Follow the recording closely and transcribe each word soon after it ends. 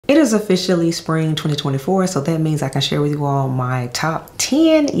It is officially spring 2024, so that means I can share with you all my top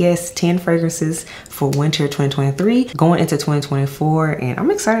 10, yes, 10 fragrances for winter 2023 going into 2024. And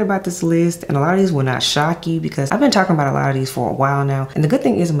I'm excited about this list, and a lot of these will not shock you because I've been talking about a lot of these for a while now. And the good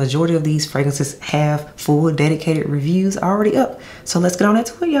thing is the majority of these fragrances have full dedicated reviews already up. So let's get on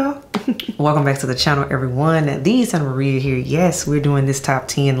into it, y'all. Welcome back to the channel, everyone. These are Maria here. Yes, we're doing this top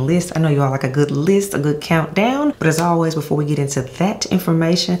 10 list. I know you all like a good list, a good countdown, but as always, before we get into that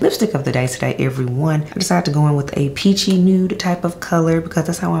information, lipstick of the day today, everyone, I decided to go in with a peachy nude type of color because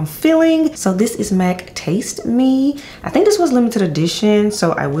that's how I'm feeling. So this is MAC Taste Me. I think this was limited edition,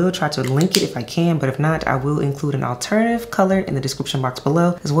 so I will try to link it if I can, but if not, I will include an alternative color in the description box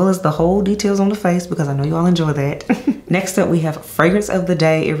below, as well as the whole details on the face because I know you all enjoy that. Next up, we have fragrance of the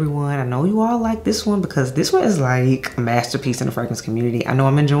day, everyone. I know you all like this one because this one is like a masterpiece in the fragrance community. I know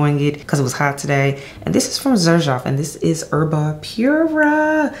I'm enjoying it because it was hot today. And this is from Jomashop, and this is Herba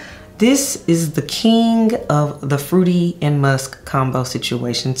Pura. This is the king of the fruity and musk combo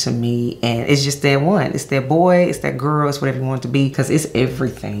situation to me. And it's just that one. It's that boy, it's that girl, it's whatever you want it to be because it's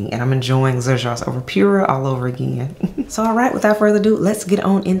everything. And I'm enjoying Jomashop's Herba Pura all over again. So all right, without further ado, let's get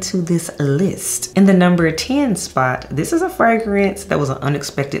on into this list. In the number 10 spot, this is a fragrance that was an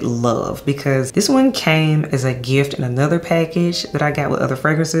unexpected love because this one came as a gift in another package that I got with other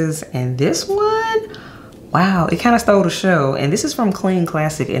fragrances. And this one, wow, it kind of stole the show. And this is from Clean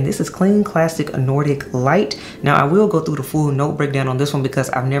Classic, and this is Clean Classic Nordic Light. Now I will go through the full note breakdown on this one because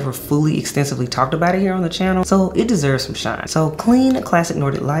I've never fully extensively talked about it here on the channel, so it deserves some shine. So Clean Classic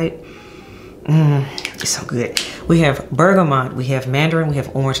Nordic Light, it's so good. We have bergamot, we have mandarin, we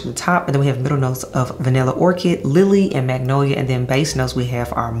have orange at the top, and then we have middle notes of vanilla orchid, lily, and magnolia, and then base notes we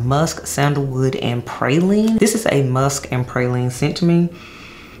have our musk, sandalwood, and praline. This is a musk and praline scent to me.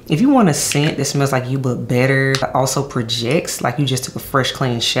 If you want a scent that smells like you but better, but also projects like you just took a fresh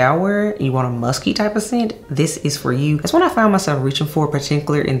clean shower, and you want a musky type of scent, this is for you. That's what I found myself reaching for,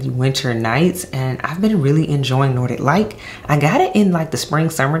 particularly in the winter nights, and I've been really enjoying Nordic Light. I got it in like the spring,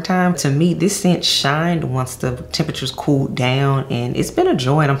 summertime. To me, this scent shined once the temperatures cooled down, and it's been a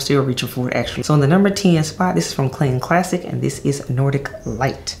joy, and I'm still reaching for it actually. So in the number 10 spot, this is from Clean Classic, and this is Nordic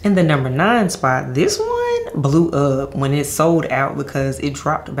Light. In the number 9 spot, this one blew up when it sold out because it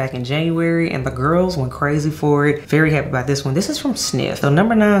dropped back in January and the girls went crazy for it. Very happy about this one. This is from Sniff. So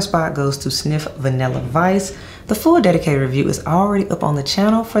number 9 spot goes to Sniff Vanilla Vice. The full dedicated review is already up on the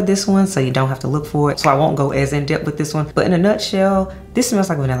channel for this one, so you don't have to look for it. So I won't go as in depth with this one, but in a nutshell, this smells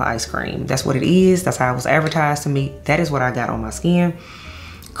like vanilla ice cream. That's what it is. That's how it was advertised to me. That is what I got on my skin.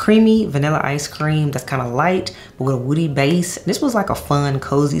 Creamy vanilla ice cream that's kind of light but with a woody base. This was like a fun,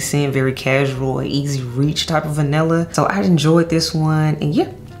 cozy scent, very casual, easy reach type of vanilla. So I enjoyed this one, and yeah,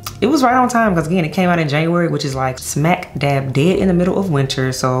 it was right on time because again, it came out in January, which is like smack dab dead in the middle of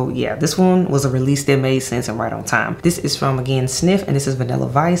winter. So yeah, this one was a release that made sense and right on time. This is from, again, Sniff, and this is Vanilla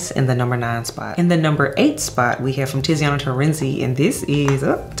Vice in the number 9 spot. In the number 8 spot, we have from Tiziano Terenzi, and this is,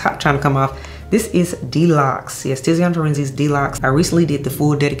 top trying to come off. This is Deluxe. Yes, Tiziano Terenzi's Deluxe. I recently did the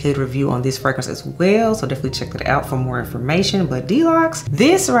full dedicated review on this fragrance as well, so definitely check it out for more information. But Deluxe,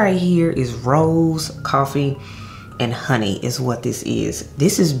 this right here is rose, coffee, and honey is what this is.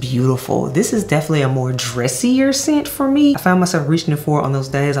 This is beautiful. This is definitely a more dressier scent for me. I found myself reaching for it on those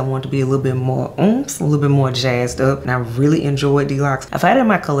days I wanted to be a little bit more oomph, a little bit more jazzed up, and I really enjoyed Deluxe. I've had it in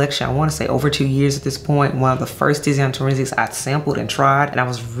my collection, I want to say over 2 years at this point. One of the first Tiziano Terenzis I sampled and tried, and I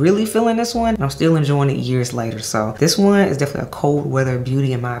was really feeling this one, and I'm still enjoying it years later. So this one is definitely a cold weather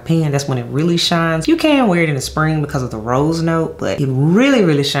beauty in my opinion. That's when it really shines. You can wear it in the spring because of the rose note, but it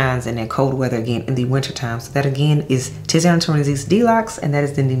really shines in that cold weather again in the winter time. So that again is Tiziano Terenzi's Deluxe, and that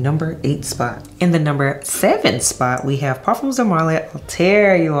is in the number 8 spot. In the number 7 spot, we have Parfums de Marly. I'll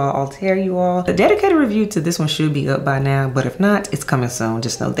tear you all. The dedicated review to this one should be up by now, but if not, it's coming soon.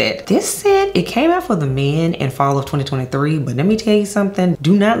 Just know that. This scent, it came out for the men in fall of 2023, but let me tell you something.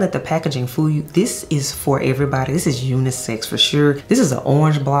 Do not let the packaging fool you. This is for everybody. This is unisex for sure. This is an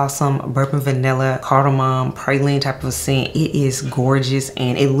orange blossom, bourbon vanilla, cardamom, praline type of scent. It is gorgeous,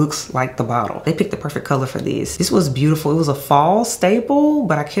 and it looks like the bottle. They picked the perfect color for this. This was beautiful. It was a fall staple,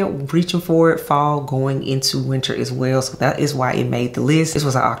 but I kept reaching for it fall going into winter as well. So that is why it made the list. This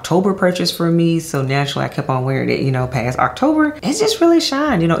was an October purchase for me. So naturally I kept on wearing it, you know, past October. It's just really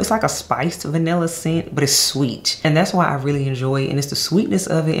shined. You know, it's like a spiced vanilla scent, but it's sweet. And that's why I really enjoy it. And it's the sweetness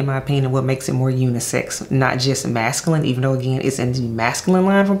of it, in my opinion, what makes it more unisex, not just masculine, even though again, it's in the masculine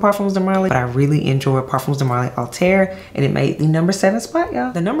line from Parfums de Marly, but I really enjoy Parfums de Marly Altaire, and it made the number 7 spot,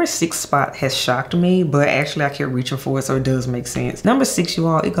 y'all. The number 6 spot has shocked me, but actually I kept kept reaching for it, so it does make sense. Number 6, you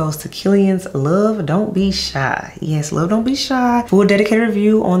all, it goes to Killian's Love Don't Be Shy. Yes, Love Don't Be Shy. Full dedicated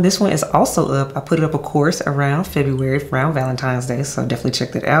review on this one is also up. I put it up, of course, around February, around Valentine's Day, so definitely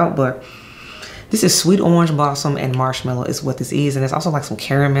check that out. But this is sweet orange blossom and marshmallow is what this is. And there's also like some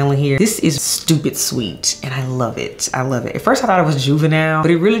caramel in here. This is stupid sweet and I love it. I love it. At first I thought it was juvenile,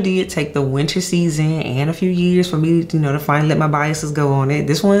 but it really did take the winter season and a few years for me, you know, to finally let my biases go on it.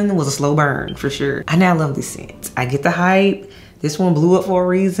 This one was a slow burn for sure. I now love this scent. I get the hype. This one blew up for a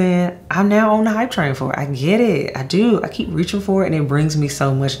reason. I'm now on the hype train for it. I get it. I do. I keep reaching for it and it brings me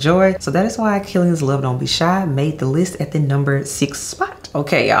so much joy. So that is why Killian's Love Don't Be Shy made the list at the number 6 spot.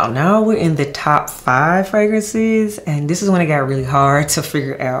 Okay, y'all, now we're in the top 5 fragrances, and this is when it got really hard to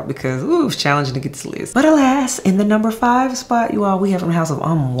figure out because, ooh, it was challenging to get this list. But alas, in the number 5 spot, you all, we have from the house of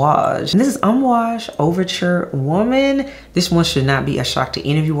Amouage. And this is Amouage Overture Woman. This one should not be a shock to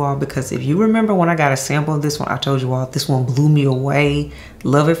any of you all because if you remember when I got a sample of this one, I told you all, this one blew me away.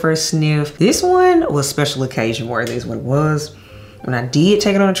 Love it first sniff. This one was special occasion worthy is what it was. When I did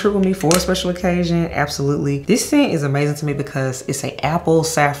take it on a trip with me for a special occasion, absolutely. This scent is amazing to me because it's an apple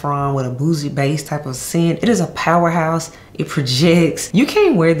saffron with a boozy base type of scent. It is a powerhouse. It projects. You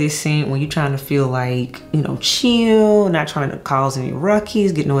can't wear this scent when you're trying to feel like, you know, chill, not trying to cause any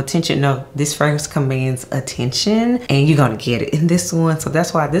ruckies, get no attention. No, this fragrance commands attention and you're gonna get it in this one. So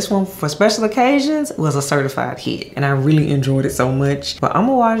that's why this one for special occasions was a certified hit and I really enjoyed it so much. But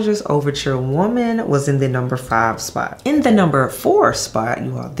Amouage's Overture Woman was in the number 5 spot. In the number 4 spot,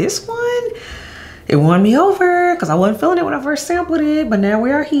 you all, this one, it won me over because I wasn't feeling it when I first sampled it, but now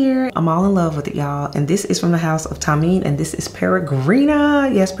we are here. I'm all in love with it, y'all. And this is from the house of Tamine, and this is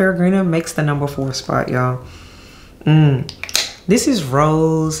Peregrina. Yes, Peregrina makes the number 4 spot, y'all. This is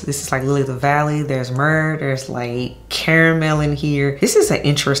rose. This is like Lily of the Valley. There's myrrh. There's like caramel in here. This is an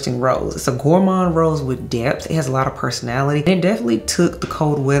interesting rose. It's a gourmand rose with depth. It has a lot of personality. And it definitely took the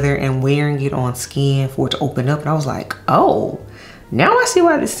cold weather and wearing it on skin for it to open up. And I was like, oh, now I see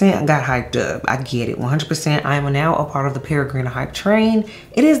why this scent got hyped up. I get it, 100%. I am now a part of the Peregrina hype train.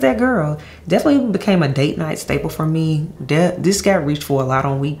 It is that girl. Definitely became a date night staple for me. This got reached for a lot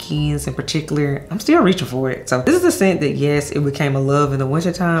on weekends in particular. I'm still reaching for it. So this is a scent that, yes, it became a love in the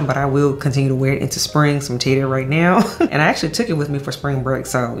wintertime, but I will continue to wear it into spring. So I'm telling you right now. And I actually took it with me for spring break.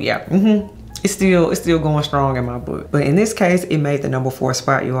 So yeah, It's still going strong in my book. But in this case, it made the number 4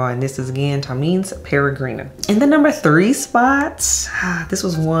 spot, you all. And this is again Tamine's Peregrina. In the number 3 spot, this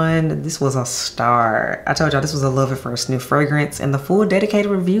was a star. I told y'all this was a love at first sniff fragrance, and the full dedicated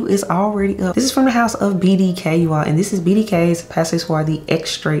review is already up. This is from the house of BDK, you all, and this is BDK's Passoir, the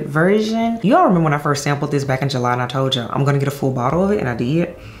extrait version. You all remember when I first sampled this back in July and I told y'all I'm gonna get a full bottle of it, and I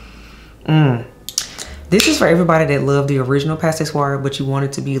did. This is for everybody that loved the original Passoir, but you want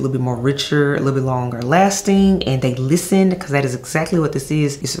it to be a little bit more richer, a little bit longer lasting, and they listened because that is exactly what this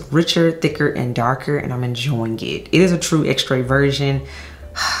is. It's richer, thicker, and darker, and I'm enjoying it. It is a true extrait version.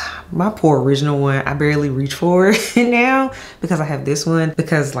 My poor original one, I barely reach for it now because I have this one.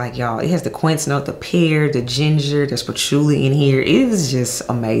 Because like y'all, it has the quince note, the pear, the ginger, there's patchouli in here. It is just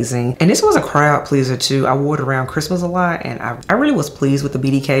amazing. And this was a crowd pleaser too. I wore it around Christmas a lot and I really was pleased with the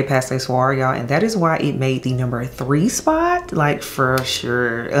BDK Passoir, y'all. And that is why it made the number 3 spot, like for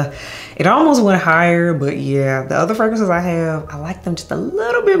sure. It almost went higher, but yeah, the other fragrances I have, I like them just a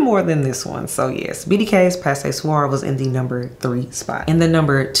little bit more than this one. So yes, BDK's Passoir was in the number 3 spot. In the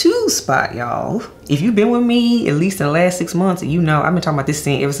number 2 spot, y'all, if you've been with me at least in the last 6 months, you know I've been talking about this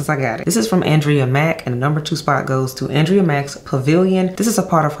scent ever since I got it. This is from Andrea Mack, and the number 2 spot goes to Andrea Mack's Pavilion. This is a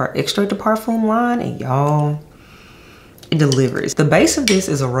part of her Extrait de Parfum line, and y'all, it delivers. The base of this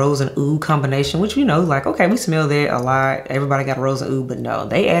is a rose and oud combination, which you know, like, okay, we smell that a lot. Everybody got a rose and oud, but no,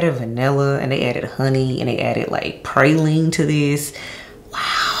 they added vanilla and they added honey and they added like praline to this.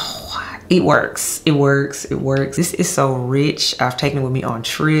 Wow. It works, it works, it works. This is so rich. I've taken it with me on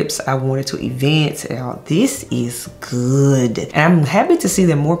trips. I wore it to events. This is good. And I'm happy to see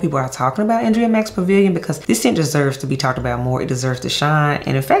that more people are talking about Andrea Mack's Pavilion because this scent deserves to be talked about more. It deserves to shine.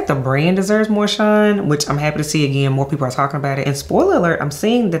 And in fact, the brand deserves more shine, which I'm happy to see again, more people are talking about it. And spoiler alert, I'm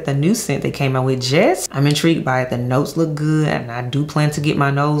seeing that the new scent they came out with, Jess, I'm intrigued by it. The notes look good and I do plan to get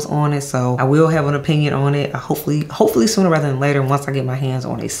my nose on it. So I will have an opinion on it. Hopefully sooner rather than later once I get my hands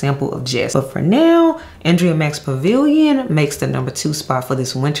on a sample of Jess. But for now, Andrea Mack's Pavilion makes the number 2 spot for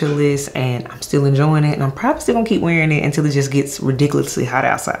this winter list, and I'm still enjoying it, and I'm probably still gonna keep wearing it until it just gets ridiculously hot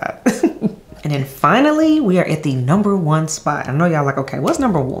outside. And then finally, we are at the number 1 spot. I know y'all like, okay, what's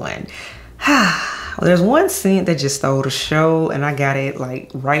number 1? There's one scent that just stole the show, and I got it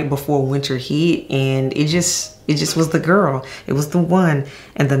like right before winter hit, and it just was the girl. It was the one.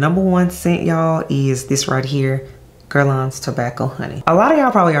 And the number one scent, y'all, is this right here, Guerlain's Tobacco Honey. A lot of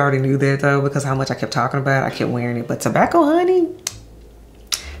y'all probably already knew that though, because how much I kept talking about it, I kept wearing it. But Tobacco Honey,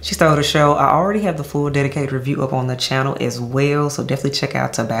 she stole the show. I already have the full dedicated review up on the channel as well, so definitely check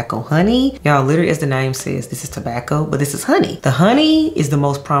out Tobacco Honey. Y'all, literally as the name says, this is tobacco, but this is honey. The honey is the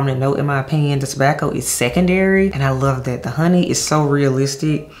most prominent note in my opinion. The tobacco is secondary, and I love that. The honey is so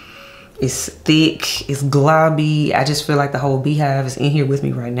realistic. It's thick, it's globby. I just feel like the whole beehive is in here with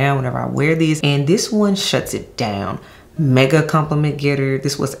me right now whenever I wear this, and this one shuts it down. Mega compliment getter.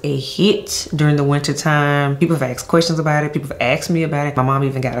 This was a hit during the winter time. People have asked questions about it. People have asked me about it. My mom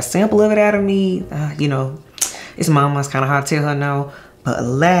even got a sample of it out of me. You know, it's mama's, kind of hard to tell her no. But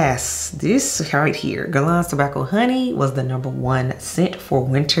alas, this right here, Guerlain's Tobacco Honey, was the number one scent for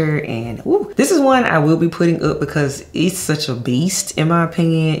winter. And ooh, this is one I will be putting up because it's such a beast in my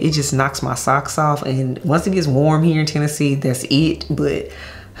opinion. It just knocks my socks off. And once it gets warm here in Tennessee, that's it. But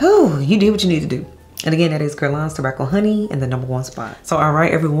oh, you did what you need to do. And again, that is Guerlain's Tobacco Honey in the number one spot. So all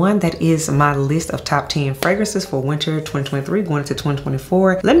right, everyone, that is my list of top 10 fragrances for winter 2023 going into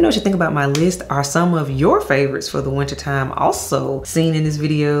 2024. Let me know what you think about my list. Are some of your favorites for the winter time also seen in this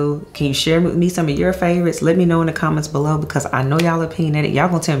video? Can you share with me some of your favorites? Let me know in the comments below, because I know y'all opinionated. Y'all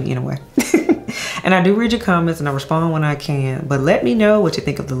gonna tell me anyway. And I do read your comments and I respond when I can, but let me know what you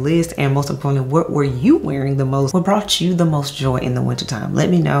think of the list, and most importantly, what were you wearing the most? What brought you the most joy in the wintertime?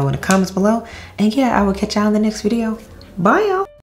 Let me know in the comments below, and yeah, I will catch y'all in the next video. Bye, y'all.